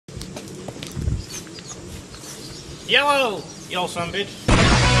Yellow! Yellow son of a bitch.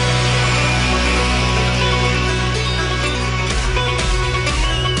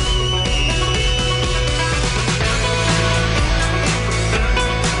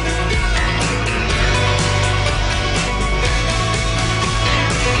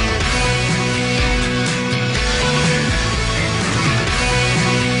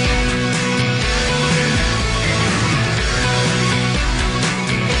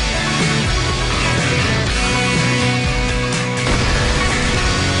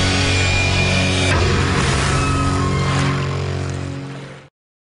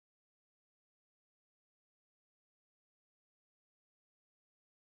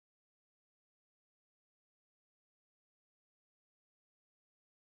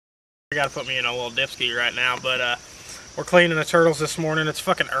 I gotta put me in a little dipski right now, but we're cleaning the turtles this morning. It's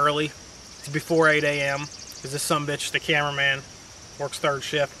fucking early. It's before 8 a.m. because this sumbitch, the cameraman, works third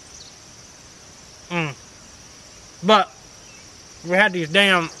shift. But we had these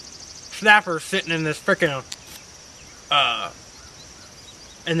damn snappers sitting in this freaking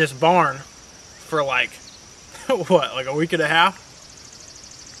in this barn for like what, like a week and a half,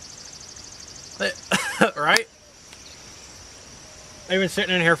 right? They've been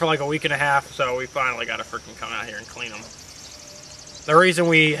sitting in here for like a week and a half, so we finally got to freaking come out here and clean them. The reason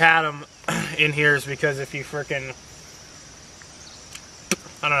we had them in here is because if you freaking,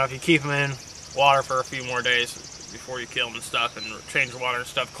 I don't know, if you keep them in water for a few more days before you kill them and stuff, and change the water and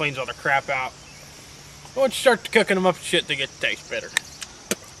stuff, cleans all the crap out. Once you start cooking them up and shit, they get to taste better.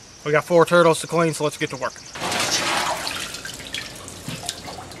 We got 4 turtles to clean, so let's get to work.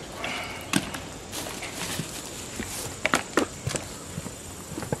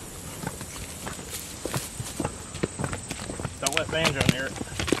 Don't let Banjo near it.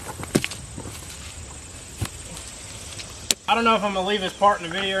 I don't know if I'm gonna leave this part in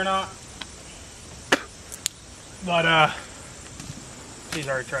the video or not, but he's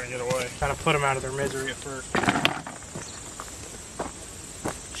already trying to get away. Trying to put them out of their misery at first.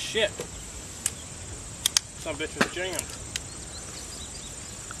 Shit. Some bitch was jinging.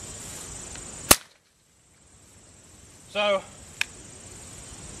 So,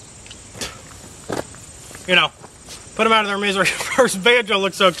 you know, put them out of their misery first. Banjo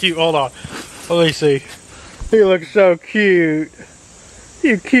looks so cute. Hold on. Let me see. He looks so cute.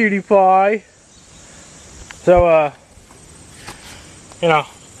 You cutie pie. So, you know,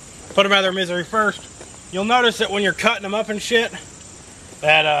 put them out of their misery first. You'll notice that when you're cutting them up and shit,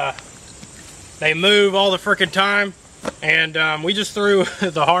 that they move all the freaking time. And we just threw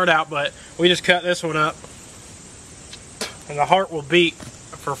the heart out, but we just cut this one up. And the heart will beat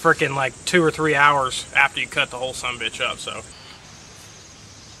for freaking like 2 or 3 hours after you cut the whole sumbitch up. So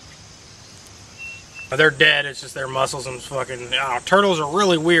they're dead. It's just their muscles and fucking. Turtles are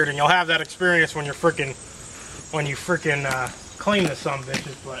really weird, and you'll have that experience when you're freaking clean the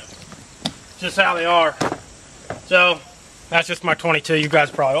sumbitches. But it's just how they are. So that's just my 22. You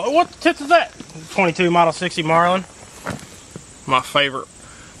guys probably, oh, what the tits is that? 22 Model 60 Marlin. My favorite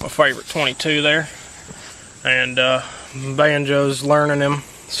 22 there. And Banjo's learning him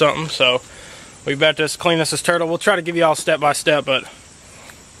something, so we about to clean this turtle. We'll try to give you all step by step, but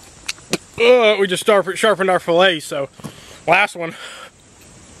we just sharpened our fillet. So last one,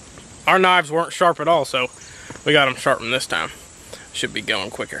 our knives weren't sharp at all, so we got them sharpened this time. Should be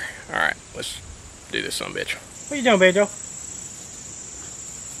going quicker. All right, let's do this son of a bitch. What you doing, Banjo?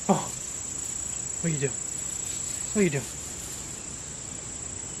 Oh, what you doing? What you doing?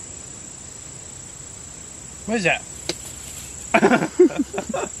 What is that?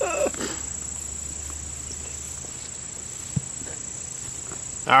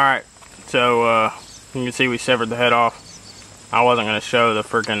 Alright, so you can see we severed the head off. I wasn't going to show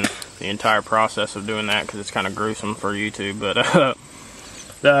the entire process of doing that because it's kind of gruesome for YouTube, but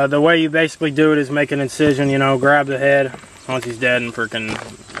the way you basically do it is make an incision, you know, grab the head once he's dead, and freaking,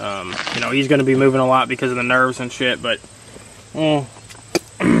 you know, he's going to be moving a lot because of the nerves and shit, but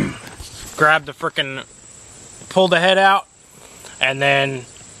grab the freaking, pull the head out, and then,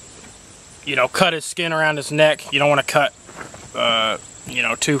 you know, cut his skin around his neck. You don't want to cut, you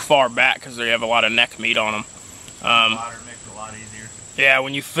know, too far back because they have a lot of neck meat on them. Water makes it a lot easier. Yeah,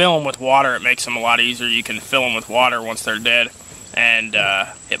 when you fill them with water, it makes them a lot easier. You can fill them with water once they're dead, and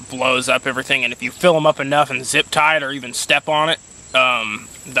it blows up everything. And if you fill them up enough and zip tie it or even step on it,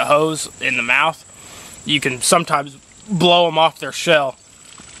 the hose in the mouth, you can sometimes blow them off their shell,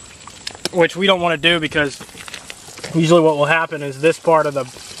 which we don't want to do because usually what will happen is this part of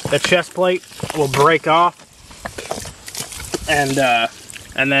the chest plate will break off, and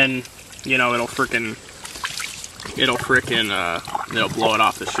then, you know, it'll freaking, it'll frickin' it'll blow it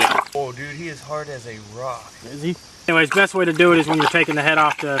off the shit. Oh, dude, he is hard as a rock. Is he? Anyways, best way to do it is when you're taking the head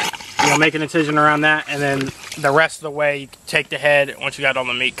off to, you know, make an incision around that, and then the rest of the way, you take the head, once you got all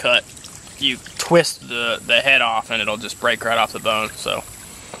the meat cut, you twist the head off and it'll just break right off the bone, so,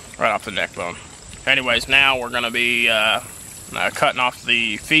 right off the neck bone. Anyways, now we're gonna be cutting off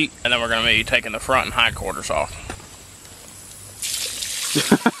the feet, and then we're gonna be taking the front and hind quarters off.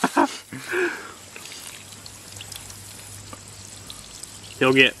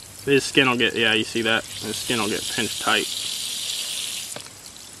 His skin will get, yeah, you see that? His skin will get pinched tight.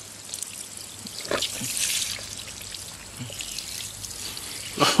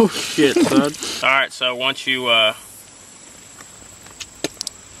 Oh shit, son. Alright, so once you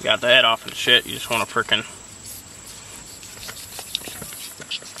got the head off and shit, you just want to frickin'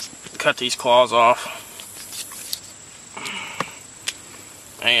 cut these claws off.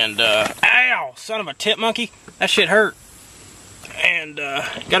 And, ow! Son of a tit monkey! That shit hurt. And,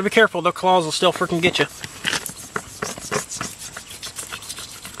 you gotta be careful, the claws will still freaking get you.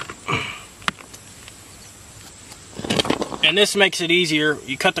 And this makes it easier.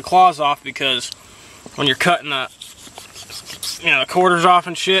 You cut the claws off because when you're cutting the, you know, the quarters off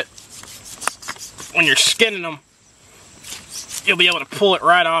and shit, when you're skinning them, you'll be able to pull it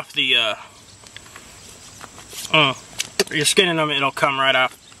right off the, you're skinning them, it'll come right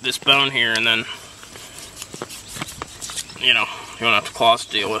off this bone here, and then, you know, you won't have the claws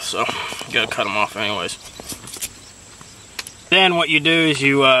to deal with, so you gotta cut them off anyways. Then what you do is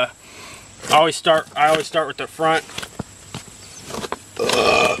you I always start with the front.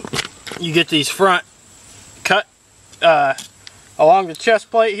 You get these front cut along the chest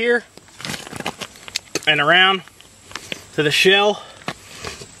plate here and around to the shell,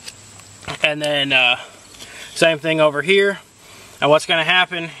 and then same thing over here. Now what's going to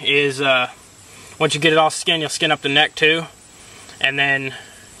happen is once you get it all skinned, you'll skin up the neck too, and then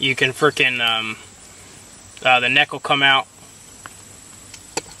you can frickin' the neck will come out.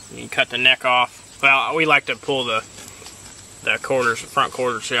 You can cut the neck off. Well, we like to pull the quarters, front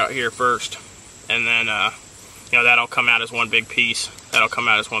quarters out here first, and then you know, that'll come out as one big piece. That'll come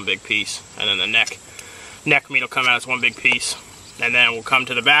out as one big piece, and then the neck meat will come out as one big piece, and then we'll come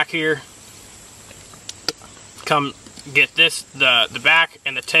to the back here. Come get this, the back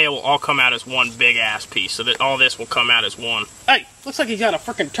and the tail will all come out as one big ass piece, so that all this will come out as one. Hey, looks like he's got a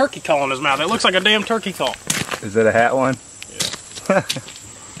freaking turkey call in his mouth. It looks like a damn turkey call. Is it a hat one? Yeah.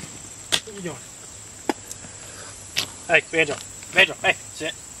 What are you doing? Hey, Banjo, hey,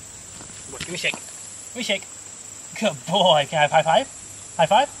 sit. Give me a shake. Give me a shake. Good boy. Can I have high five? High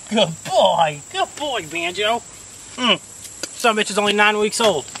five? Good boy, Banjo. Some bitch is only 9 weeks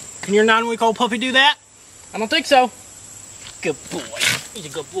old. Can your 9-week-old puppy do that? I don't think so. Good boy. He's a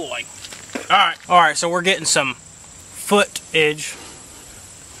good boy. Alright, so we're getting some footage.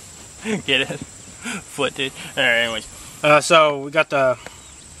 Get it? Footage. Alright, anyways. So we got the,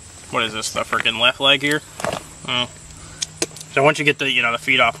 what is this, the freaking left leg here? So once you get the, you know, the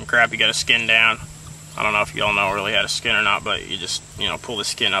feet off and crap, you got to skin down. I don't know if you all know really how to skin or not, but you just, you know, pull the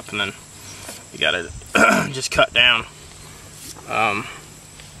skin up and then you got to just cut down.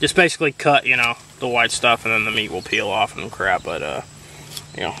 Just basically cut, you know, the white stuff, and then the meat will peel off and crap, but,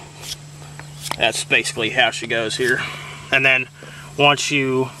 you know, that's basically how she goes here. And then once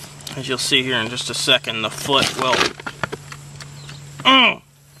you, as you'll see here in just a second, the foot will,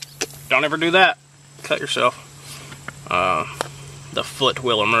 don't ever do that. Cut yourself. The foot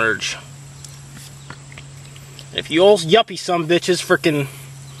will emerge. If you old yuppie some bitches frickin'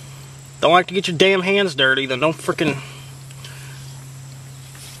 don't like to get your damn hands dirty, then don't frickin',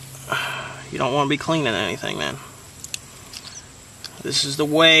 you don't want to be cleaning anything, man. This is the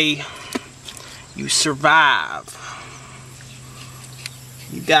way you survive.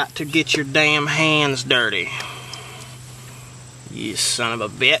 You got to get your damn hands dirty. You son of a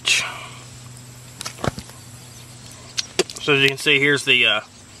bitch. So as you can see, here's the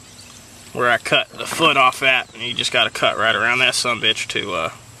where I cut the foot off at, and you just got to cut right around that sumbitch to,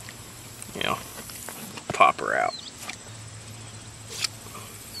 you know, pop her out.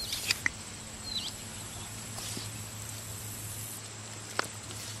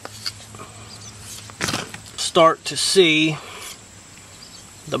 Start to see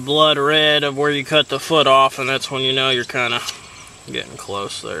the blood red of where you cut the foot off, and that's when you know you're kind of getting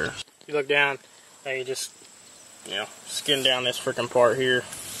close there. You look down, and you just, you know, skin down this freaking part here.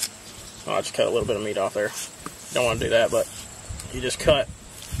 Oh, I just cut a little bit of meat off there. Don't want to do that, but you just cut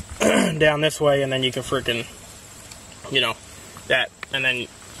down this way, and then you can freaking, you know, that, and then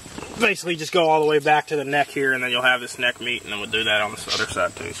basically just go all the way back to the neck here, and then you'll have this neck meat, and then we'll do that on this other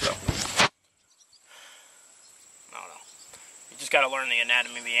side too. So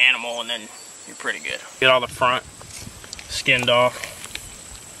anatomy of the animal, and then you're pretty good. Get all the front skinned off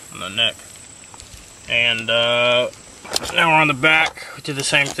on the neck. And now we're on the back. We do the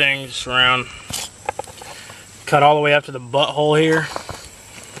same thing, just around, cut all the way up to the butthole here.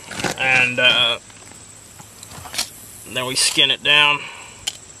 And then we skin it down.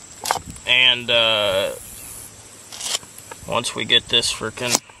 And once we get this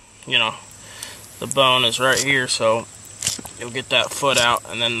freaking, you know, the bone is right here, so you'll get that foot out,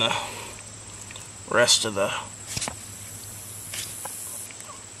 and then the rest of the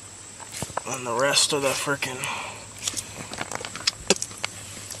freaking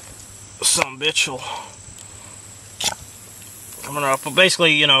sumbitch will coming up. But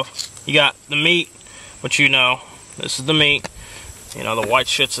basically, you know, you got the meat, which you know, this is the meat. You know, the white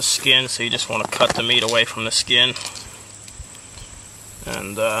shit's the skin, so you just want to cut the meat away from the skin.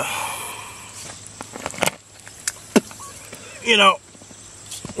 And, you know,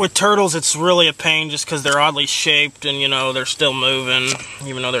 with turtles, it's really a pain just because they're oddly shaped and, you know, they're still moving,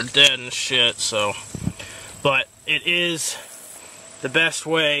 even though they're dead and shit, so. But it is the best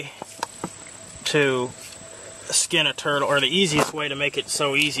way to skin a turtle, or the easiest way to make it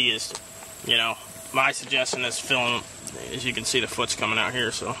so easy is, you know, my suggestion is film, as you can see the foot's coming out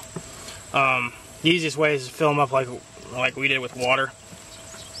here, so. The easiest way is to fill them up like we did with water.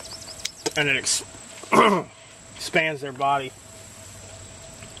 And it expands their body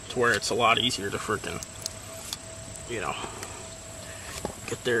to where it's a lot easier to freaking, you know,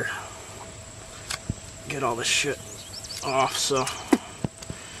 get all this shit off. So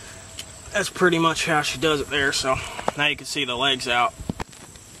that's pretty much how she does it there. So now you can see the legs out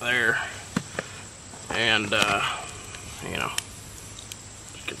there, and you know,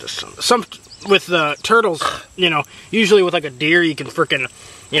 get this some with the turtles, you know, usually with like a deer you can freaking,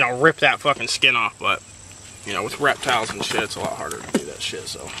 you know, rip that fucking skin off, but you know, with reptiles and shit, it's a lot harder to do that shit,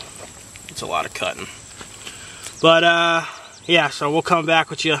 so it's a lot of cutting. But, yeah, so we'll come back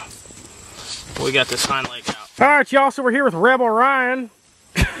with you when we got this hind leg out. Alright, y'all, so we're here with Rebel Ryan.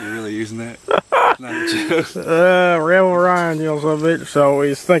 You're really using that? Not a joke. Rebel Ryan, you know, so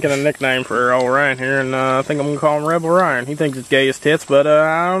he's thinking a nickname for old Ryan here, and I think I'm gonna call him Rebel Ryan. He thinks it's gay as tits, but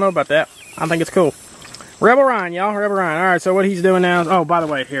I don't know about that. I think it's cool. Rebel Ryan, y'all, Rebel Ryan. Alright, so what he's doing now is, oh, by the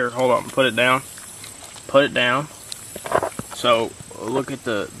way, here, hold on, put it down. Put it down. So look at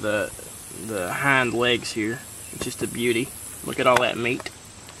the hind legs here. It's just a beauty. Look at all that meat.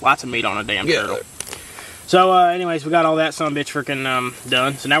 Lots of meat on a damn turtle. So anyways, we got all that son of a bitch freaking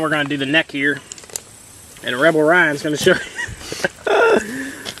done. So now we're gonna do the neck here, and Rebel Ryan's gonna show.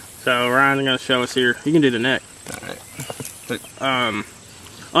 So Ryan's gonna show us here. You can do the neck. All right.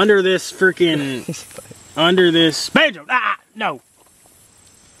 Under this freaking under this banjo. Ah, no.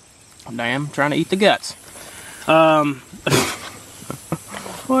 Damn, trying to eat the guts.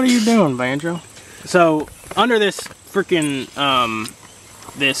 What are you doing, Banjo? So, under this freaking,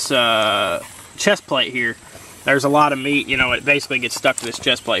 this chest plate here, there's a lot of meat, you know, it basically gets stuck to this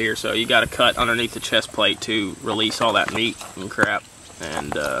chest plate here, so you gotta cut underneath the chest plate to release all that meat and crap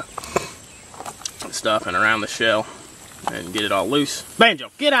and stuff and around the shell and get it all loose.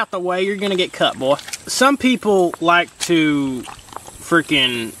 Banjo, get out the way, you're gonna get cut, boy. Some people like to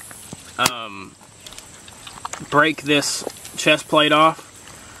freaking break this chest plate off.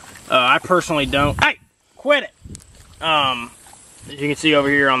 I personally don't. Hey, quit it. As you can see over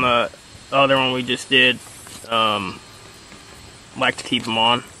here on the other one we just did, like to keep them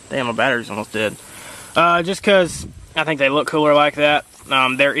on. Damn, my battery's almost dead. Just because I think they look cooler like that.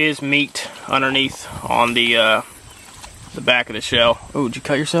 There is meat underneath on the back of the shell. Oh, did you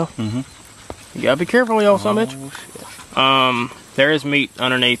cut yourself? Mm-hmm. You gotta be careful, y'all, son of a bitch. There is meat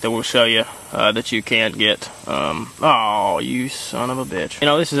underneath that will show you that you can't get. Oh, you son of a bitch. You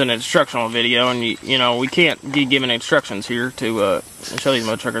know, this is an instructional video, and you know, we can't be given instructions here to show these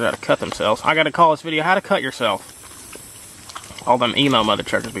motherfuckers how to cut themselves. I gotta call this video How to Cut Yourself. All them emo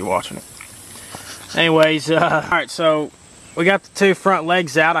motherfuckers be watching it. Anyways, alright, so we got the two front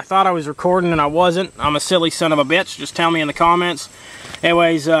legs out. I thought I was recording and I wasn't. I'm a silly son of a bitch. Just tell me in the comments.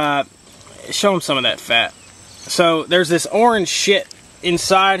 Anyways, show them some of that fat. So there's this orange shit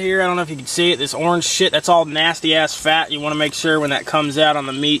inside here. I don't know if you can see it. This orange shit, that's all nasty ass fat. You want to make sure when that comes out on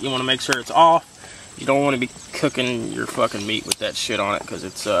the meat, you want to make sure it's off. You don't want to be cooking your fucking meat with that shit on it, because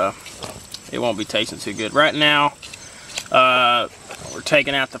it's it won't be tasting too good. Right now, we're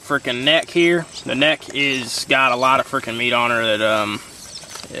taking out the freaking neck here. The neck is got a lot of freaking meat on her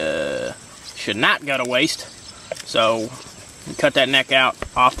that should not go to waste. So cut that neck out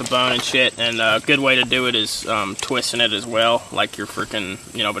off the bone and shit, and a good way to do it is twisting it as well, like you're freaking,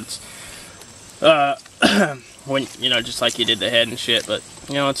 you know, but it's when, you know, just like you did the head and shit, but,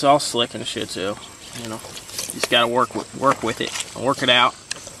 you know, it's all slick and shit too, you know. You just gotta work with it, work it out.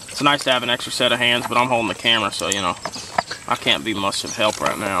 It's nice to have an extra set of hands, but I'm holding the camera, so, you know, I can't be much of help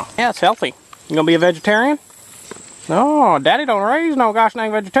right now. Yeah, it's healthy. You gonna be a vegetarian? No, Daddy don't raise no gosh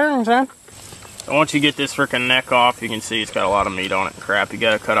dang vegetarian, son. Once you get this freaking neck off, you can see it's got a lot of meat on it and crap. You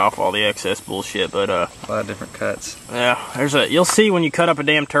gotta cut off all the excess bullshit, but a lot of different cuts. Yeah, you'll see when you cut up a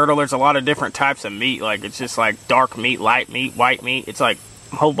damn turtle, there's a lot of different types of meat. Like, it's just like dark meat, light meat, white meat. It's like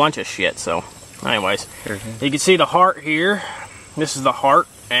a whole bunch of shit, so anyways. You can see the heart here. This is the heart,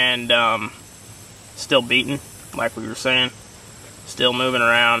 and still beating, like we were saying. Still moving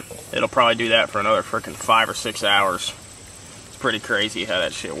around. It'll probably do that for another freaking 5 or 6 hours. It's pretty crazy how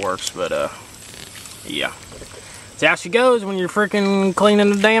that shit works, but yeah. That's how she goes when you're freaking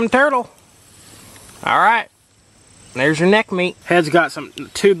cleaning the damn turtle. Alright. There's your neck meat. Head's got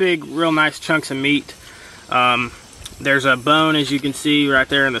two big, real nice chunks of meat. There's a bone, as you can see, right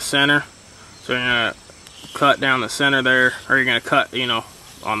there in the center. So you're gonna cut down the center there, or you're gonna cut, you know,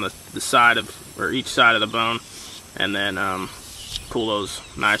 on the side of, or each side of the bone, and then pull those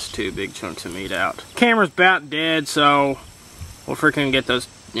nice two big chunks of meat out. Camera's about dead, so we'll freaking get those,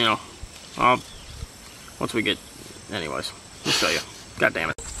 you know, once we get, anyways, we'll show you. God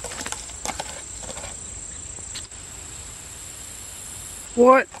damn it.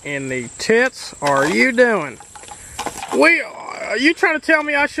 What in the tits are you doing? Are you trying to tell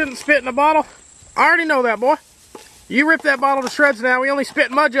me I shouldn't spit in a bottle? I already know that, boy. You rip that bottle to shreds now. We only spit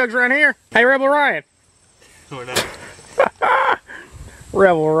in mud jugs around here. Hey, Rebel Ryan. We're not.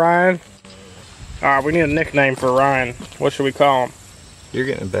 Rebel Ryan. Alright, we need a nickname for Ryan. What should we call him? You're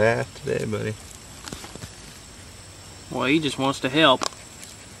getting a bath today, buddy. Well, he just wants to help.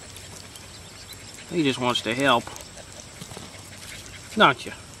 He just wants to help. Don't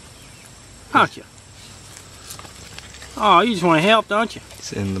you? Don't you? Oh, you just want to help, don't you?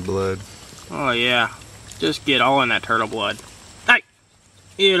 It's in the blood. Oh, yeah. Just get all in that turtle blood. Hey!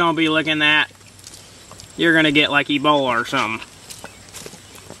 You don't be licking that. You're gonna get like Ebola or something.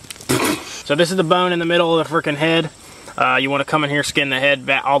 So this is the bone in the middle of the freaking head. You want to come in here, skin the head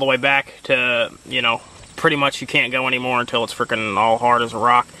back all the way back to, you know, pretty much you can't go anymore until it's freaking all hard as a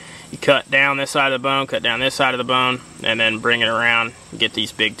rock. You cut down this side of the bone, cut down this side of the bone, and then bring it around, get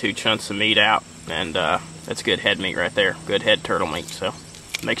these big two chunks of meat out, and that's good head meat right there. Good head turtle meat, so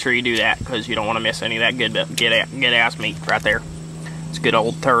make sure you do that, because you don't want to miss any of that good ass meat right there. It's good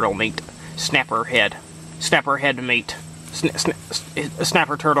old turtle meat. Snapper head meat.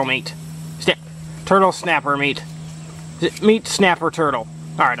 Snapper turtle meat. Turtle snapper meat. Meat snapper turtle.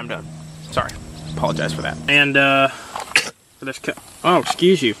 Alright, I'm done. Sorry. Apologize for that. And, for this cut. Oh,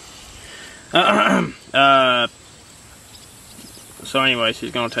 excuse you. So anyways,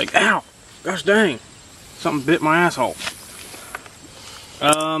 he's gonna take, ow! Gosh dang! Something bit my asshole.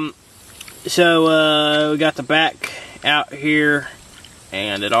 So we got the back out here,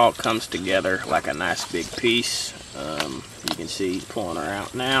 and it all comes together like a nice big piece. You can see pulling her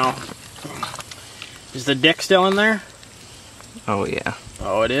out now. Is the dick still in there? Oh yeah.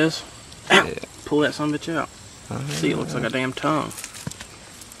 Oh, it is? Ow. Yeah. Pull that son of a bitch out. See, it looks like a damn tongue.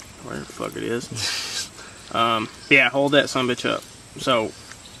 Where the fuck it is. Yeah, hold that son of a bitch up. So,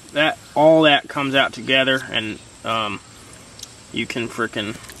 all that comes out together, and you can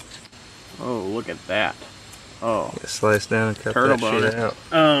frickin', oh, look at that. Oh. Slice down and cut turtle that shit out.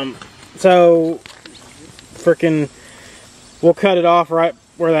 So, frickin', we'll cut it off right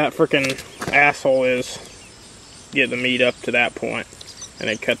where that frickin' asshole is. Get the meat up to that point, and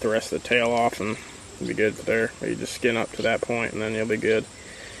then cut the rest of the tail off, and you'll be good there. You just skin up to that point, and then you'll be good.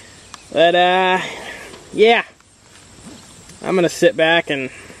 But, yeah. I'm gonna sit back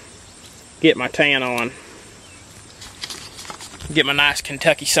and get my tan on. Get my nice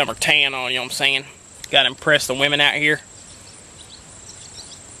Kentucky summer tan on, you know what I'm saying? Gotta impress the women out here.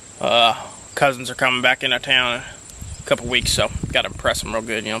 Cousins are coming back into town in a couple weeks, so gotta impress them real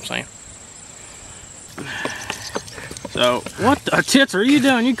good, you know what I'm saying? So, what the tits are you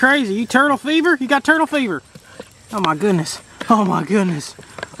doing? You crazy? You turtle fever? You got turtle fever? Oh my goodness. Oh my goodness.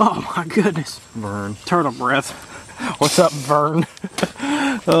 Oh my goodness. Vern. Turtle breath. What's up, Vern?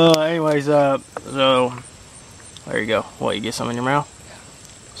 Anyways, so, there you go. What, you get some in your mouth?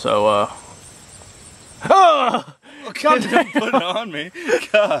 So, oh! God damn, put it on me.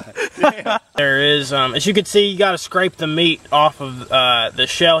 God damn. There is, as you can see, you gotta scrape the meat off of the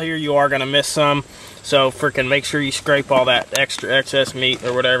shell here. You are gonna miss some. So freaking make sure you scrape all that excess meat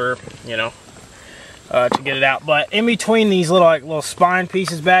or whatever, you know, to get it out. But in between these little spine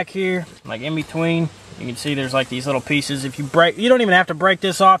pieces back here, like in between, You can see there's like these little pieces. If you break, you don't even have to break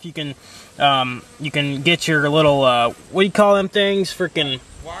this off. You can get your little what do you call them things? Freaking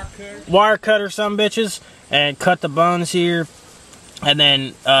wire cutter, some bitches, and cut the bones here, and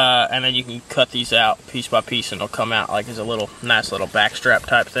then you can cut these out piece by piece, and it'll come out like as a little nice little backstrap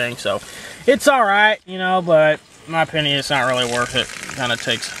type thing. So it's all right, you know, but in my opinion, it's not really worth it. Kind of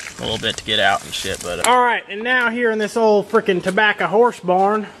takes a little bit to get out and shit. But all right, and now here in this old freaking tobacco horse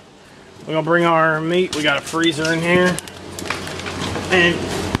barn, we're gonna bring our meat. We got a freezer in here, and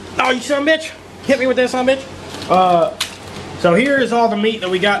oh, you son of a bitch! Hit me with this, son of a bitch! So here is all the meat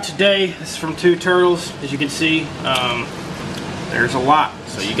that we got today. This is from 2 turtles, as you can see. There's a lot,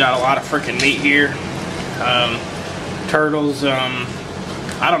 so you got a lot of freaking meat here. Turtles,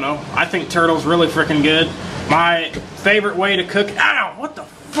 I don't know. I think turtles really freaking good. My favorite way to cook. Ow! What the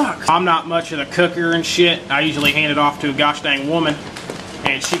fuck? I'm not much of a cooker and shit. I usually hand it off to a gosh dang woman,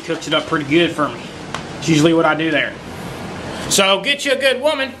 and she cooks it up pretty good for me. It's usually what I do there. So get you a good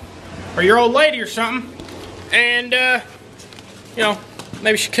woman, or your old lady or something, and you know,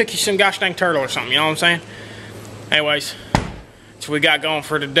 maybe she cook you some gosh dang turtle or something, you know what I'm saying? Anyways, that's what we got going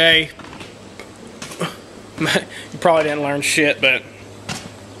for today. You probably didn't learn shit, but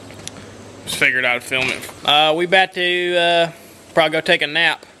just figured I'd film it. We about to probably go take a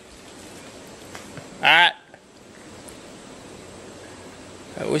nap. Alright.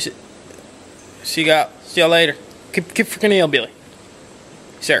 See y'all later. Keep freaking hillbilly.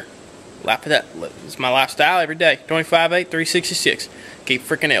 Sir. Laugh at that. It's my lifestyle every day. 25/8, 366. Keep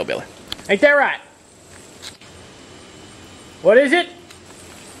freaking hillbilly. Ain't that right? What is it?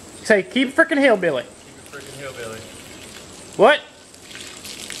 Say, keep freaking hillbilly. Keep it freaking hillbilly. What?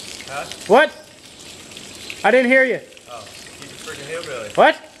 Huh? What? I didn't hear you. Oh, keep it freaking hillbilly.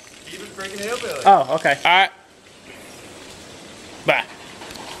 What? Keep it freaking hillbilly. Oh, okay. Alright. Bye.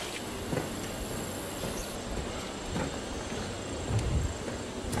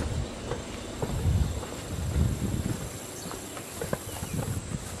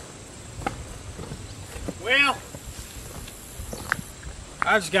 Well,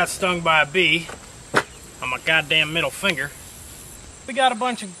 I just got stung by a bee on my goddamn middle finger. We got a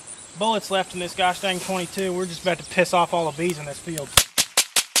bunch of bullets left in this gosh dang 22. We're just about to piss off all the bees in this field.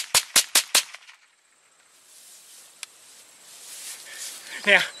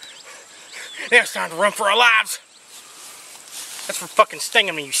 Now it's time to run for our lives. That's for fucking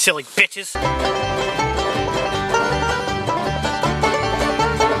stinging me, you silly bitches.